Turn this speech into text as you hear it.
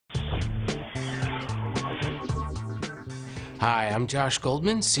Hi, I'm Josh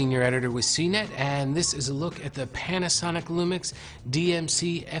Goldman, Senior Editor with CNET, and this is a look at the Panasonic Lumix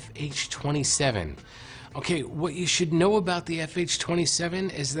DMC-FH27. Okay, what you should know about the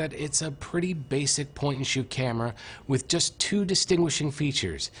FH27 is that it's a pretty basic point-and-shoot camera with just two distinguishing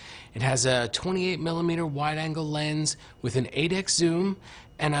features. It has a 28mm wide-angle lens with an 8x zoom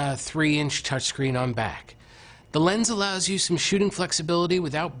and a 3-inch touchscreen on back. The lens allows you some shooting flexibility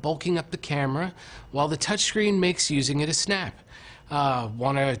without bulking up the camera, while the touchscreen makes using it a snap.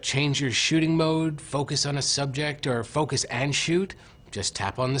 Want to change your shooting mode, focus on a subject, or focus and shoot? Just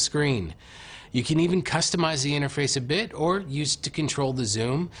tap on the screen. You can even customize the interface a bit or use it to control the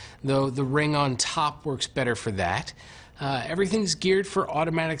zoom, though the ring on top works better for that. Everything's geared for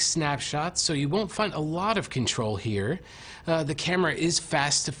automatic snapshots, so you won't find a lot of control here. The camera is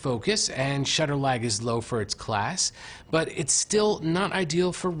fast to focus and shutter lag is low for its class, but it's still not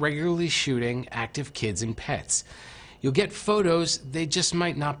ideal for regularly shooting active kids and pets. You'll get photos, they just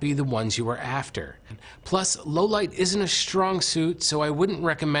might not be the ones you are after. Plus, low light isn't a strong suit, so I wouldn't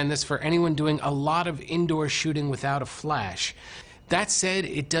recommend this for anyone doing a lot of indoor shooting without a flash. That said,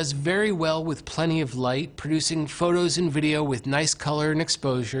 it does very well with plenty of light, producing photos and video with nice color and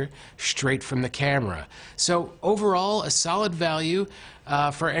exposure straight from the camera. So overall, a solid value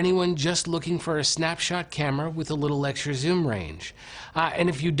for anyone just looking for a snapshot camera with a little extra zoom range. And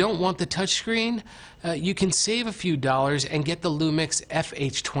if you don't want the touchscreen, you can save a few dollars and get the Lumix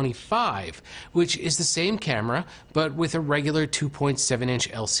FH25, which is the same camera, but with a regular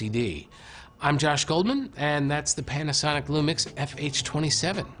 2.7-inch LCD. I'm Josh Goldman, and that's the Panasonic Lumix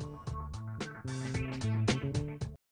FH27.